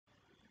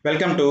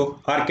Welcome to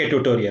RK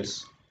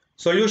Tutorials,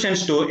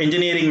 Solutions to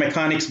Engineering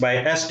Mechanics by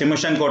S.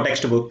 Timoshenko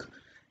textbook.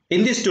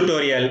 In this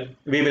tutorial,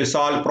 we will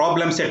solve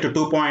problem set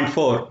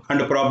 2.4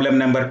 and problem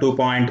number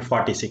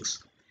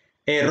 2.46.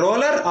 A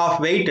roller of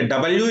weight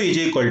W is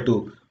equal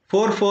to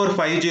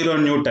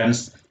 4450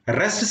 newtons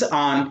rests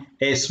on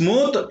a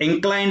smooth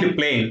inclined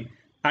plane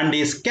and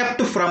is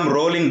kept from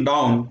rolling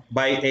down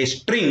by a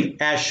string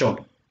as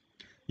shown.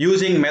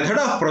 Using method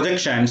of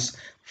projections,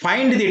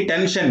 find the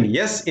tension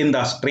S in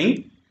the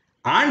string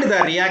and the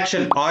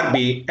reaction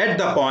RB at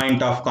the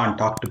point of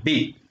contact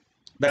B.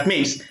 That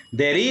means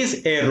there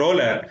is a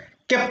roller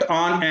kept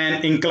on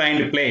an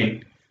inclined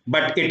plane,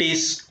 but it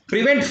is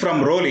prevented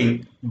from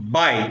rolling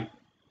by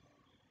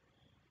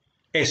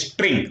a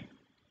string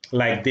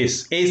like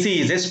this. AC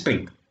is a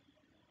string.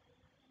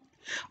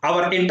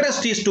 Our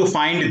interest is to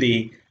find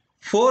the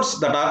force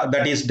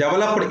that is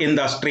developed in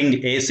the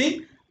string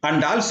AC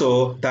and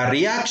also the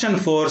reaction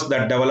force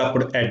that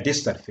developed at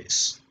this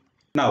surface.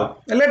 Now,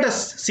 let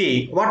us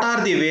see what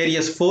are the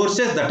various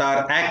forces that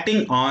are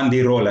acting on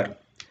the roller.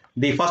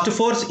 The first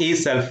force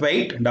is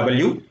self-weight,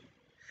 W.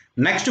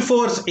 Next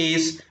force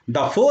is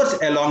the force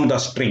along the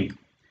string.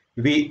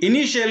 We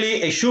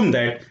initially assume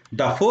that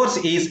the force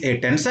is a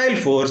tensile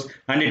force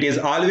and it is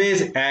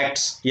always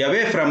acts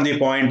away from the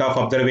point of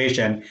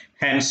observation.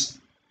 Hence,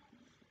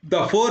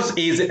 the force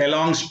is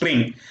along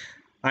string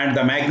and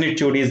the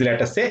magnitude is,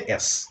 let us say,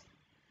 S.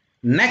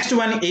 Next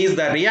one is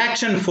the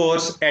reaction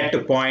force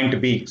at point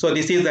B. So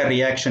this is the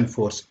reaction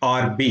force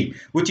RB,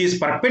 which is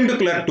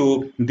perpendicular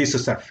to this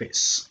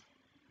surface.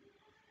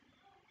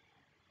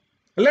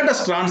 Let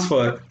us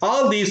transfer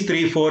all these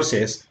three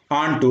forces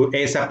onto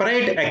a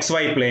separate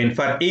XY plane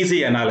for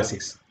easy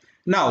analysis.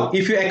 Now,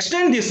 if you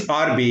extend this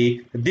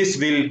RB, this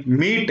will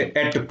meet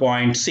at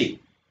point C.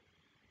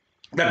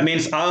 That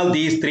means all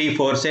these three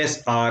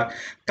forces are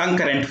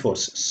concurrent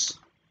forces.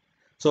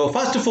 So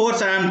first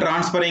force I am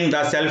transferring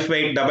the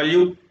self-weight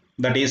W,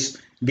 that is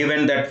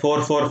given that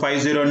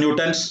 4450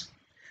 newtons.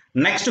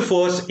 Next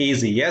force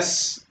is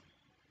S.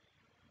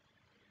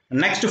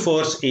 Next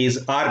force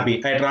is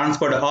RB. I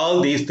transferred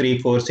all these three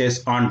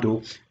forces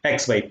onto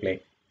XY plane.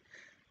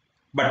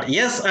 But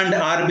S and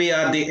RB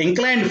are the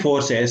inclined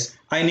forces.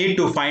 I need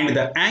to find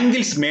the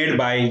angles made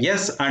by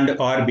S and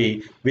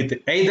RB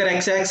with either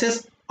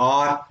x-axis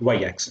or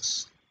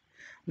y-axis.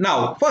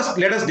 Now first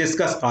let us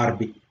discuss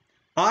RB.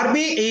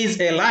 RB is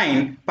a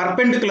line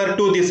perpendicular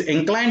to this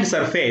inclined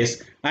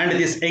surface, and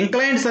this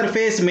inclined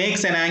surface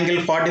makes an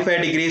angle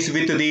 45 degrees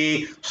with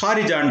the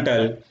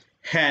horizontal.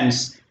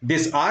 Hence,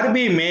 this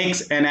RB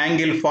makes an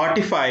angle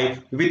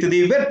 45 with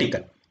the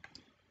vertical.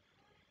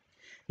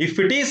 If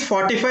it is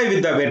 45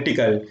 with the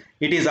vertical,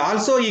 it is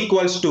also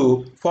equals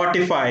to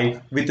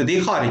 45 with the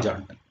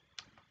horizontal.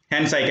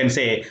 Hence, I can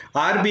say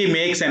RB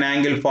makes an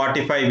angle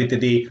 45 with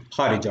the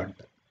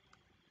horizontal.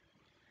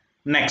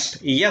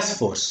 Next, S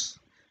force.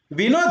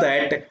 We know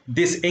that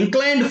this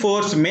inclined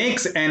force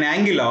makes an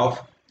angle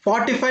of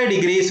 45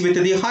 degrees with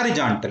the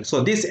horizontal.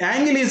 So this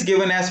angle is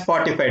given as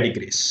 45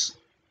 degrees.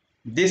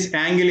 This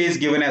angle is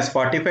given as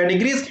 45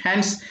 degrees.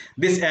 Hence,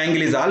 this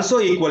angle is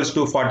also equals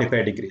to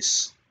 45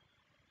 degrees.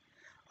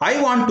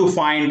 I want to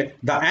find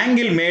the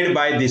angle made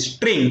by this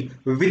string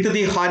with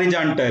the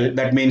horizontal.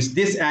 That means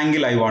this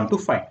angle I want to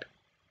find.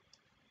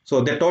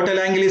 So the total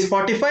angle is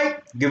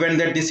 45, given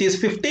that this is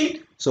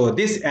 50. So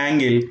this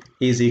angle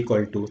is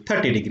equal to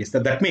 30 degrees. So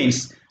that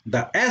means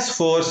the S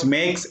force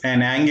makes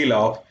an angle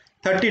of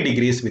 30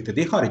 degrees with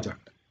the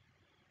horizontal.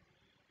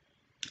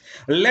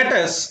 Let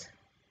us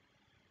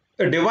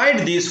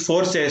divide these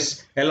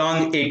forces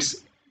along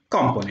its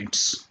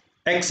components,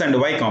 X and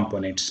Y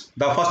components.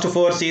 The first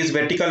force is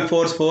vertical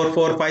force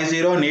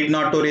 4450, need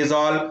not to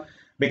resolve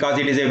because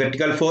it is a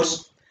vertical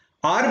force.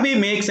 RB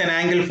makes an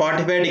angle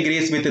 45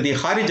 degrees with the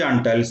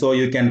horizontal, so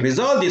you can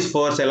resolve this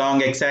force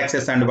along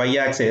x-axis and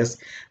y-axis,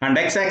 and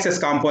x-axis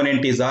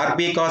component is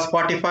RB cos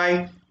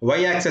 45,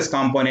 y-axis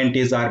component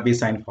is RB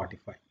sin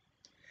 45.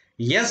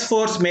 S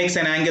force makes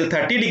an angle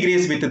 30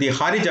 degrees with the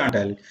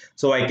horizontal,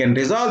 so I can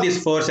resolve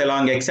this force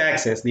along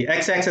x-axis. The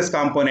x-axis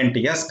component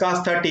is S cos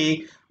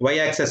 30,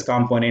 y-axis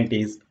component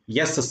is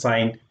S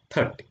sin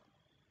 30.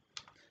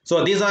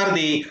 So these are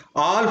the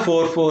all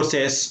four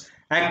forces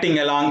acting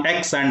along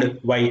x and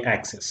y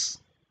axis.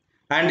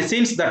 And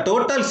since the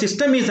total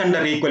system is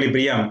under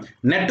equilibrium,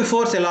 net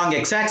force along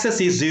x-axis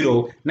is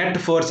 0, net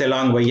force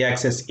along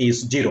y-axis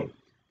is 0.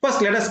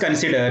 First, let us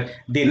consider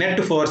the net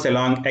force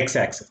along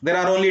x-axis. There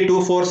are only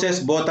two forces,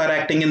 both are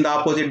acting in the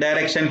opposite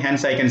direction.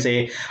 Hence, I can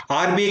say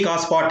RB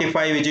cos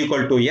 45 is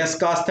equal to S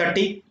cos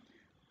 30.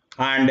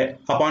 And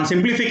upon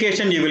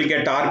simplification, you will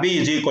get RB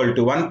is equal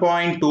to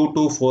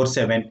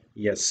 1.2247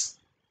 S.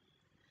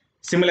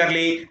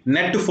 Similarly,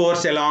 net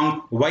force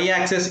along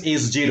y-axis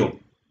is 0.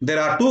 There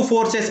are two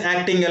forces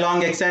acting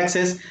along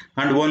x-axis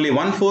and only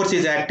one force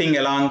is acting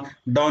along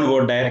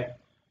downward direction.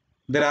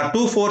 There are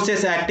two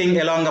forces acting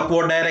along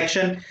upward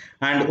direction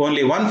and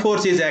only one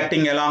force is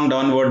acting along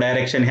downward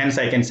direction. Hence,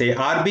 I can say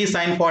RB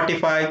sin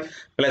 45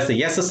 plus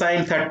S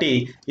sin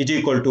 30 is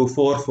equal to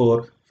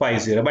 4450.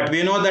 But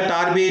we know that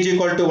RB is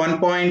equal to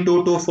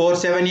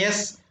 1.2247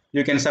 S.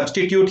 You can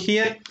substitute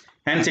here.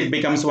 Hence it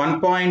becomes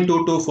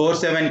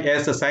 1.2247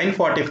 S sin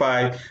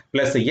 45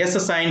 plus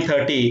S sin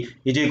 30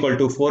 is equal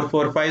to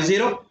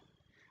 4450.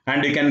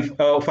 And you can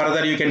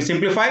further you can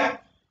simplify,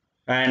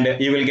 and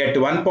you will get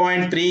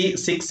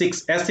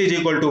 1.366 S is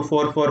equal to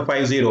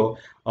 4450,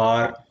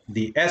 or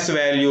the S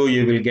value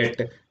you will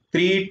get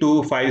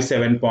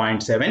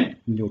 3257.7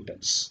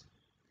 newtons.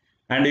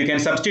 And you can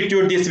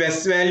substitute this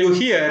S value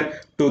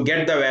here to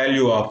get the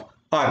value of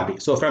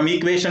RB. So from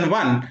equation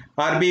 1,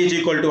 RB is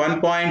equal to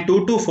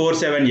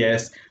 1.2247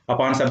 S.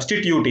 Upon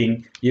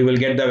substituting, you will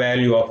get the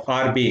value of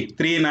RB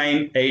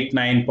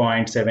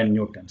 3989.7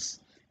 newtons.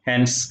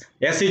 Hence,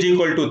 S is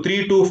equal to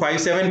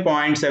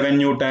 3257.7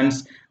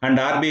 newtons and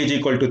RB is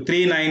equal to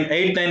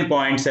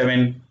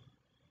 3989.7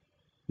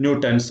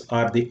 newtons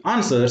are the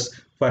answers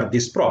for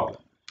this problem.